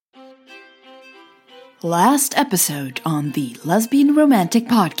Last episode on the Lesbian Romantic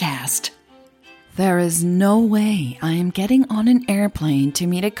Podcast. There is no way I am getting on an airplane to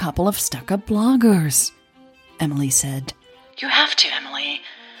meet a couple of stuck-up bloggers, Emily said. You have to, Emily.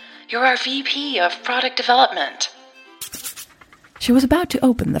 You're our VP of Product Development. She was about to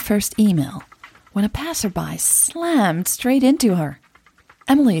open the first email when a passerby slammed straight into her.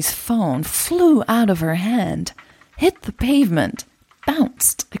 Emily's phone flew out of her hand, hit the pavement,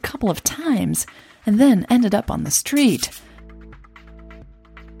 bounced a couple of times, and then ended up on the street.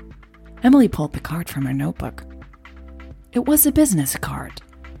 Emily pulled the card from her notebook. It was a business card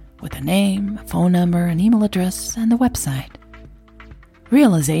with a name, a phone number, an email address, and the website.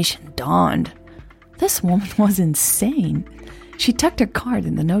 Realization dawned. This woman was insane. She tucked her card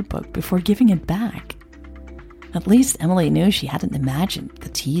in the notebook before giving it back. At least Emily knew she hadn't imagined the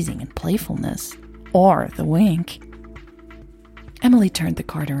teasing and playfulness, or the wink. Emily turned the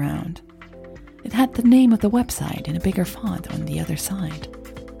card around. It had the name of the website in a bigger font on the other side.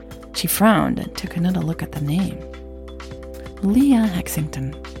 She frowned and took another look at the name. Leah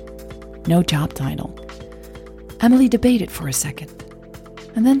Hexington. No job title. Emily debated for a second,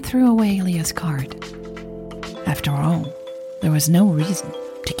 and then threw away Leah's card. After all, there was no reason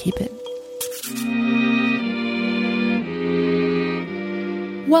to keep it.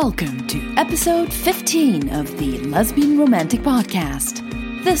 Welcome to episode 15 of the Lesbian Romantic Podcast.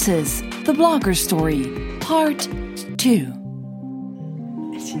 This is The Blogger Story, Part 2.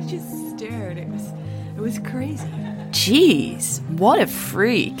 She just stared. It was crazy. Jeez, what a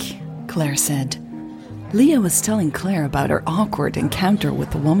freak, Claire said. Leah was telling Claire about her awkward encounter with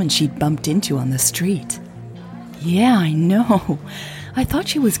the woman she'd bumped into on the street. Yeah, I know. I thought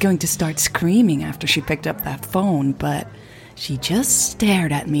she was going to start screaming after she picked up that phone, but she just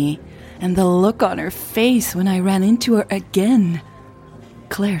stared at me, and the look on her face when I ran into her again.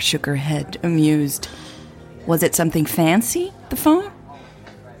 Claire shook her head, amused. Was it something fancy, the phone?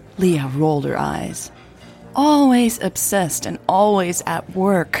 Leah rolled her eyes. Always obsessed and always at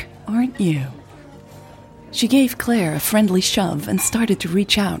work, aren't you? She gave Claire a friendly shove and started to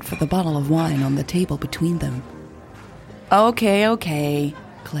reach out for the bottle of wine on the table between them. Okay,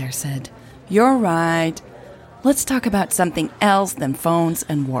 Claire said. You're right. Let's talk about something else than phones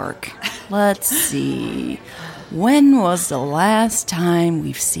and work. Let's see. When was the last time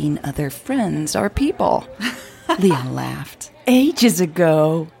we've seen other friends or people? Leah laughed. Ages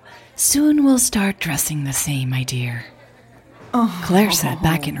ago. Soon we'll start dressing the same, my dear. Claire sat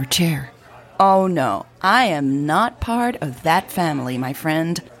back in her chair. Oh no, I am not part of that family, my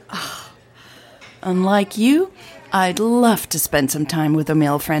friend. Unlike you, I'd love to spend some time with a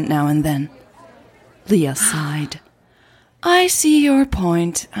male friend now and then. Leah sighed. I see your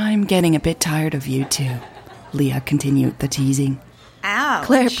point. I'm getting a bit tired of you too. Leah continued the teasing. Ouch.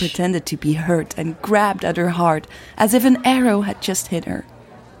 Claire pretended to be hurt and grabbed at her heart as if an arrow had just hit her.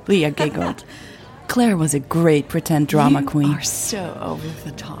 Leah giggled. Claire was a great pretend drama queen. You are so over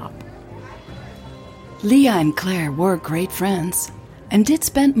the top. Leah and Claire were great friends and did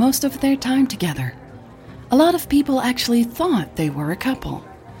spend most of their time together. A lot of people actually thought they were a couple.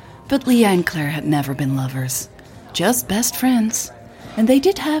 But Leah and Claire had never been lovers, just best friends, and they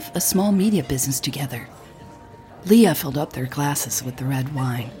did have a small media business together. Leah filled up their glasses with the red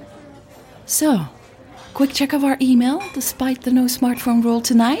wine. So, quick check of our email despite the no smartphone rule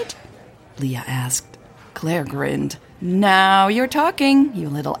tonight? Leah asked. Claire grinned. Now you're talking, you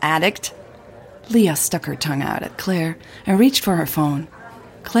little addict. Leah stuck her tongue out at Claire and reached for her phone.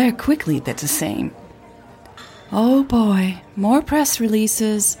 Claire quickly did the same. Oh boy, more press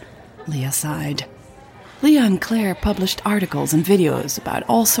releases, Leah sighed. Leah and Claire published articles and videos about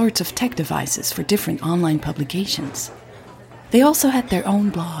all sorts of tech devices for different online publications. They also had their own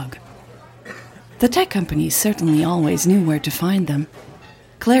blog. The tech companies certainly always knew where to find them.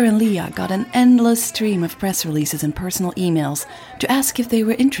 Claire and Leah got an endless stream of press releases and personal emails to ask if they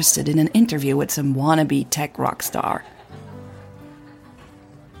were interested in an interview with some wannabe tech rock star.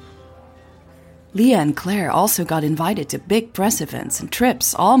 Leah and Claire also got invited to big press events and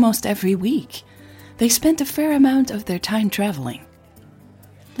trips almost every week. They spent a fair amount of their time traveling.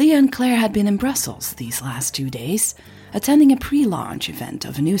 Leah and Claire had been in Brussels these last 2 days, attending a pre-launch event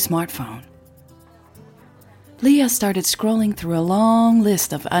of a new smartphone. Leah started scrolling through a long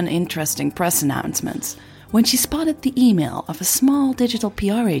list of uninteresting press announcements when she spotted the email of a small digital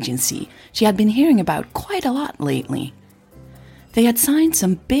PR agency she had been hearing about quite a lot lately. They had signed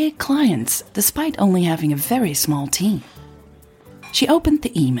some big clients despite only having a very small team. She opened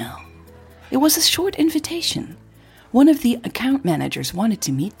the email. It was a short invitation. One of the account managers wanted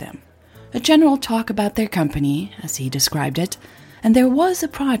to meet them. A general talk about their company, as he described it, and there was a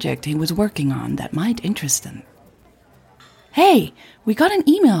project he was working on that might interest them. "Hey, we got an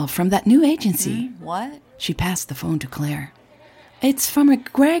email from that new agency." What? She passed the phone to Claire. "It's from a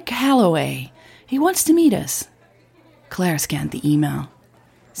Greg Holloway. He wants to meet us." Claire scanned the email.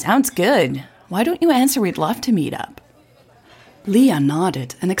 "Sounds good. Why don't you answer? We'd love to meet up." Leah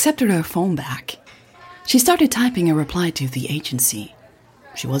nodded and accepted her phone back. She started typing a reply to the agency.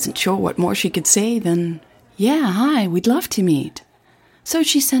 She wasn't sure what more she could say than, "Yeah, hi, we'd love to meet." So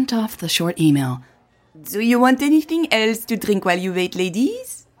she sent off the short email. "Do you want anything else to drink while you wait,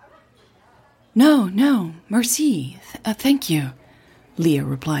 ladies?" No, merci, thank you," Leah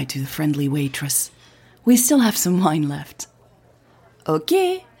replied to the friendly waitress. "We still have some wine left."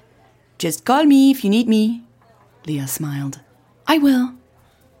 "Okay. Just call me if you need me." Leah smiled. "I will."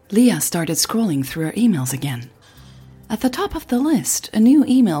 Leah started scrolling through her emails again. At the top of the list, a new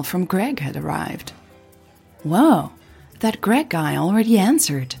email from Greg had arrived. Whoa, that Greg guy already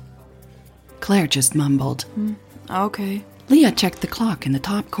answered. Claire just mumbled. Okay. Leah checked the clock in the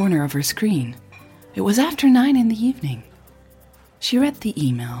top corner of her screen. It was after 9 in the evening. She read the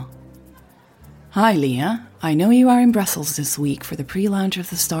email. "Hi, Leah. I know you are in Brussels this week for the pre-launch of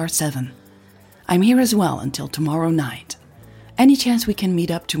the Star 7. I'm here as well until tomorrow night. Any chance we can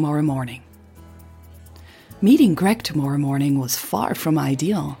meet up tomorrow morning?" Meeting Greg tomorrow morning was far from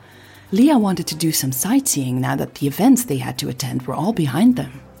ideal. Leah wanted to do some sightseeing now that the events they had to attend were all behind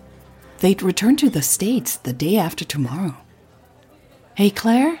them. They'd return to the States the day after tomorrow. "Hey,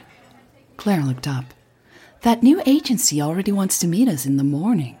 Claire?" Claire looked up. "That new agency already wants to meet us in the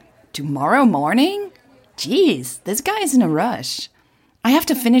morning." "Tomorrow morning? Geez, this guy's in a rush. I have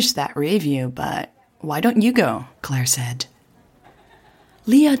to finish that review, but why don't you go?" Claire said.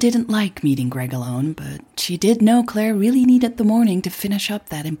 Leah didn't like meeting Greg alone, but she did know Claire really needed the morning to finish up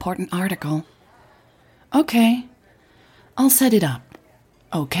that important article. "Okay, I'll set it up."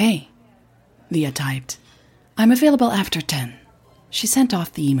 "Okay," Leah typed. "I'm available after 10. She sent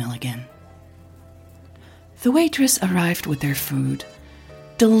off the email again. The waitress arrived with their food.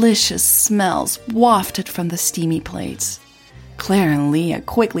 Delicious smells wafted from the steamy plates. Claire and Leah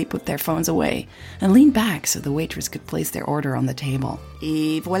quickly put their phones away and leaned back so the waitress could place their order on the table.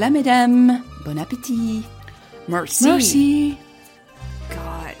 Et voilà, mesdames. Bon appétit. Merci. Merci.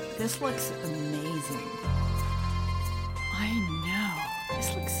 God, this looks amazing. I know.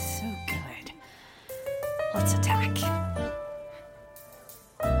 This looks so good. Let's attack.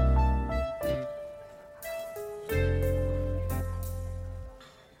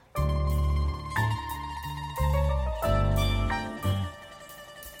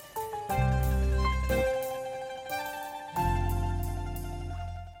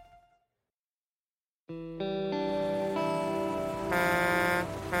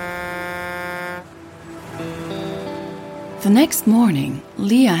 The next morning,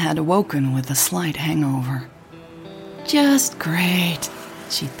 Leah had awoken with a slight hangover. Just great,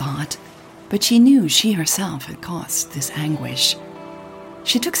 she thought, but she knew she herself had caused this anguish.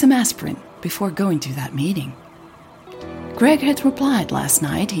 She took some aspirin before going to that meeting. Greg had replied last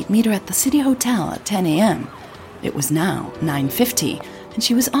night he'd meet her at the City Hotel at 10 a.m. It was now 9:50, and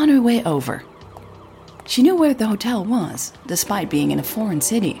she was on her way over. She knew where the hotel was, despite being in a foreign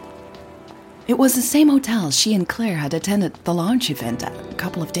city. It was the same hotel she and Claire had attended the launch event at a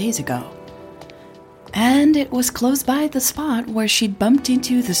couple of days ago. And it was close by the spot where she'd bumped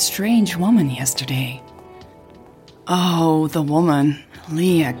into the strange woman yesterday. Oh, the woman.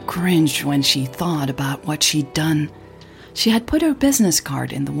 Leah cringed when she thought about what she'd done. She had put her business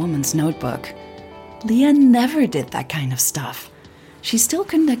card in the woman's notebook. Leah never did that kind of stuff. She still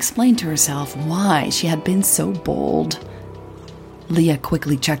couldn't explain to herself why she had been so bold. Leah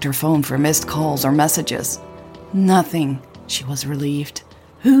quickly checked her phone for missed calls or messages. Nothing. She was relieved.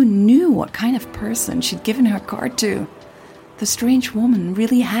 Who knew what kind of person she'd given her card to? The strange woman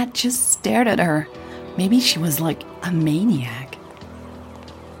really had just stared at her. Maybe she was like a maniac.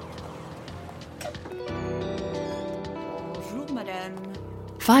 Bonjour, madame.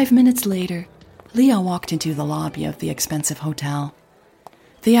 5 minutes later, Leah walked into the lobby of the expensive hotel.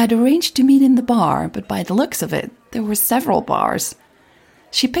 They had arranged to meet in the bar, but by the looks of it, there were several bars.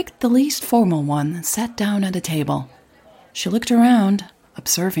 She picked the least formal one and sat down at a table. She looked around,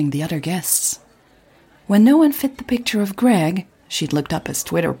 observing the other guests. When no one fit the picture of Greg, she'd looked up his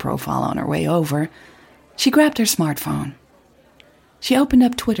Twitter profile on her way over, she grabbed her smartphone. She opened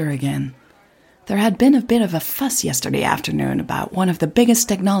up Twitter again. There had been a bit of a fuss yesterday afternoon about one of the biggest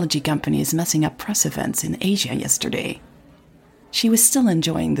technology companies messing up press events in Asia yesterday. She was still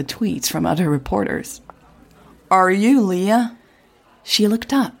enjoying the tweets from other reporters. "Are you Leah?" She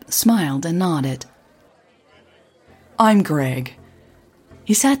looked up, smiled, and nodded. "I'm Greg.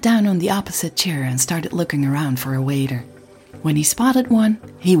 He sat down on the opposite chair and started looking around for a waiter. When he spotted one,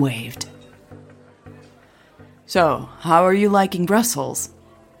 he waved. So, how are you liking Brussels?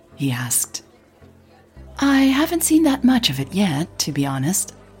 He asked. I haven't seen that much of it yet, to be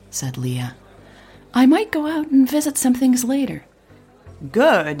honest, said Leah. I might go out and visit some things later.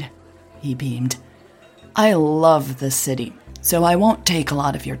 Good, he beamed. I love this city, so I won't take a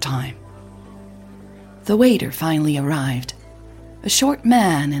lot of your time. The waiter finally arrived. A short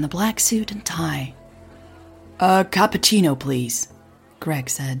man in a black suit and tie. A cappuccino, please, Greg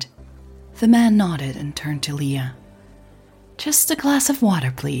said. The man nodded and turned to Leah. Just a glass of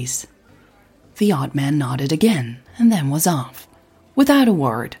water, please. The odd man nodded again and then was off, without a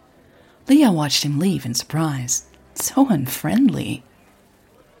word. Leah watched him leave in surprise. So unfriendly.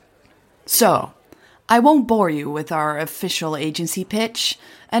 So, I won't bore you with our official agency pitch,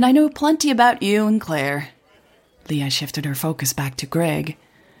 and I know plenty about you and Claire. Leah shifted her focus back to Greg.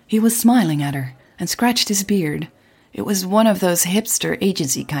 He was smiling at her and scratched his beard. It was one of those hipster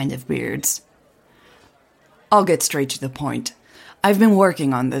agency kind of beards. I'll get straight to the point. I've been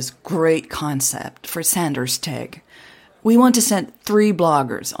working on this great concept for Sanders Tech. We want to send 3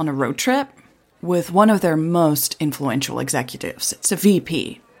 bloggers on a road trip with one of their most influential executives. It's a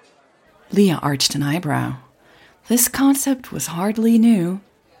VP. Leah arched an eyebrow. This concept was hardly new.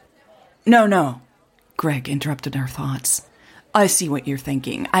 No, Greg interrupted her thoughts. I see what you're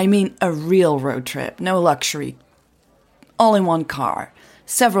thinking. I mean a real road trip, no luxury. All in one car.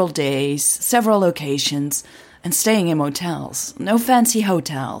 Several days, several locations, and staying in motels. No fancy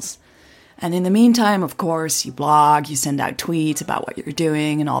hotels. And in the meantime, of course, you blog, you send out tweets about what you're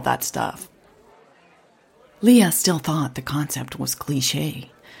doing and all that stuff. Leah still thought the concept was cliché.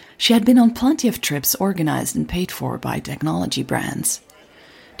 She had been on plenty of trips organized and paid for by technology brands.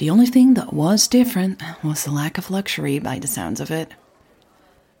 The only thing that was different was the lack of luxury by the sounds of it.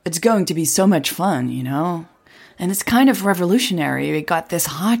 It's going to be so much fun, you know? And it's kind of revolutionary. We got this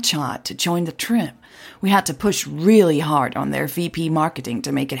hotshot to join the trip. We had to push really hard on their VP marketing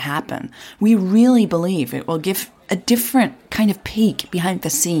to make it happen. We really believe it will give a different kind of peek behind the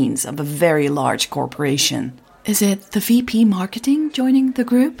scenes of a very large corporation. Is it the VP marketing joining the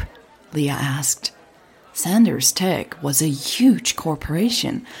group? Leah asked. Sanders Tech was a huge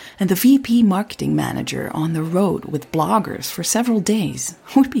corporation, and the VP marketing manager on the road with bloggers for several days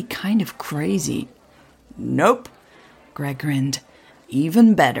would be kind of crazy. Nope, Greg grinned.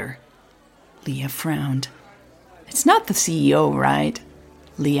 Even better. Leah frowned. It's not the CEO, right?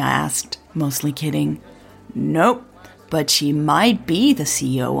 Leah asked, mostly kidding. Nope, but she might be the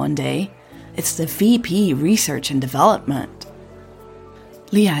CEO one day. It's the VP Research and Development.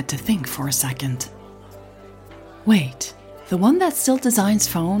 Leah had to think for a second. Wait, the one that still designs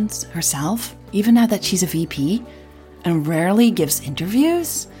phones herself, even now that she's a VP, and rarely gives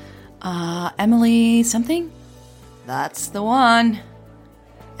interviews? Emily something? That's the one.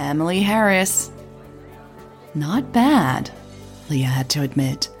 Emily Harris. Not bad, Leah had to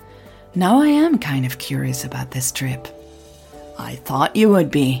admit. Now I am kind of curious about this trip. I thought you would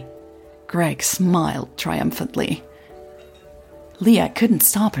be. Greg smiled triumphantly. Leah couldn't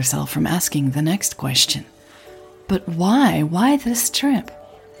stop herself from asking the next question. But why? Why this trip?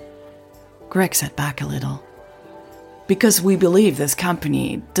 Greg sat back a little. Because we believe this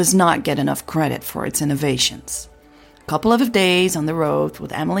company does not get enough credit for its innovations. A couple of days on the road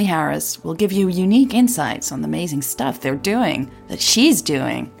with Emily Harris will give you unique insights on the amazing stuff they're doing, that she's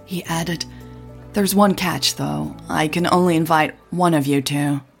doing. He added, There's one catch, though. I can only invite one of you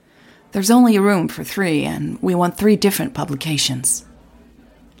two. There's only room for 3, and we want 3 different publications.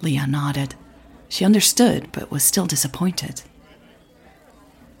 Leah nodded. She understood, but was still disappointed.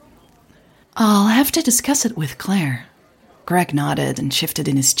 I'll have to discuss it with Claire. Greg nodded and shifted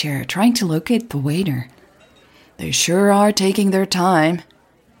in his chair, trying to locate the waiter. They sure are taking their time,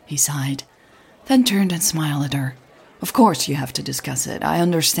 he sighed, then turned and smiled at her. Of course you have to discuss it, I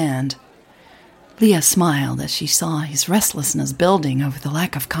understand. Leah smiled as she saw his restlessness building over the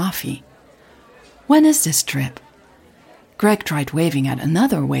lack of coffee. When is this trip? Greg tried waving at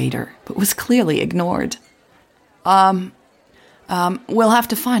another waiter, but was clearly ignored. We'll have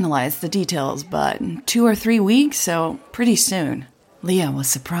to finalize the details, but 2 or 3 weeks, so pretty soon. Leah was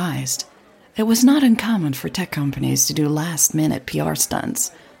surprised. It was not uncommon for tech companies to do last-minute PR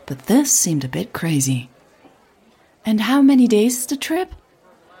stunts, but this seemed a bit crazy. And how many days is the trip?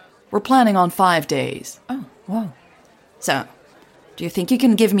 We're planning on 5 days. Oh, whoa. So, do you think you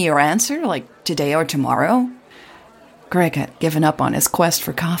can give me your answer, like today or tomorrow? Greg had given up on his quest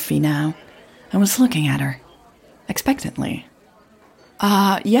for coffee now, and was looking at her, expectantly.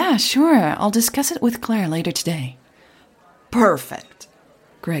 Yeah, sure. I'll discuss it with Claire later today. Perfect.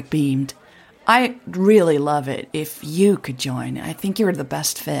 Greg beamed. I'd really love it if you could join. I think you're the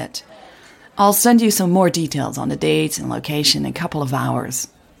best fit. I'll send you some more details on the dates and location in a couple of hours.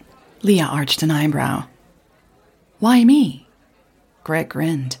 Leah arched an eyebrow. Why me? Greg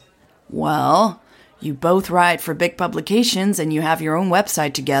grinned. Well, you both write for big publications and you have your own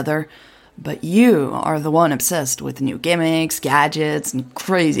website together, but you are the one obsessed with new gimmicks, gadgets, and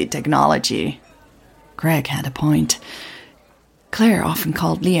crazy technology. Greg had a point. Claire often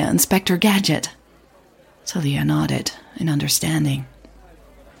called Leah Inspector Gadget. So Leah nodded in understanding.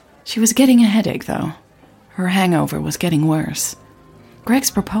 She was getting a headache, though. Her hangover was getting worse.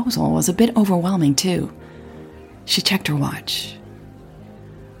 Greg's proposal was a bit overwhelming, too. She checked her watch.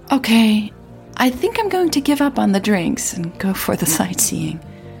 Okay, I think I'm going to give up on the drinks and go for the sightseeing.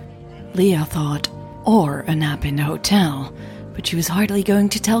 Leah thought, or a nap in the hotel, but she was hardly going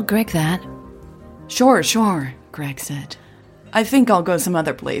to tell Greg that. Sure, Greg said. I think I'll go some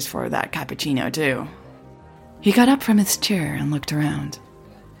other place for that cappuccino, too. He got up from his chair and looked around.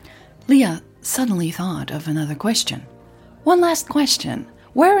 Leah suddenly thought of another question. One last question.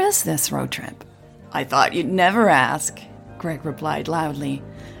 Where is this road trip? I thought you'd never ask, Greg replied loudly.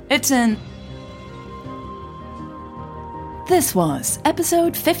 It's in... This was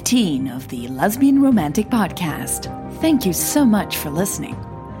episode 15 of the Lesbian Romantic Podcast. Thank you so much for listening.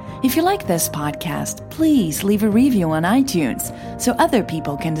 If you like this podcast, please leave a review on iTunes so other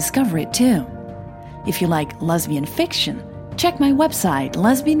people can discover it too. If you like lesbian fiction, check my website,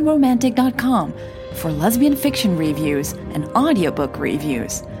 lesbianromantic.com, for lesbian fiction reviews and audiobook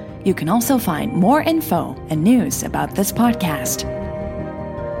reviews. You can also find more info and news about this podcast.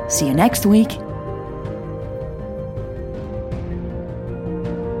 See you next week.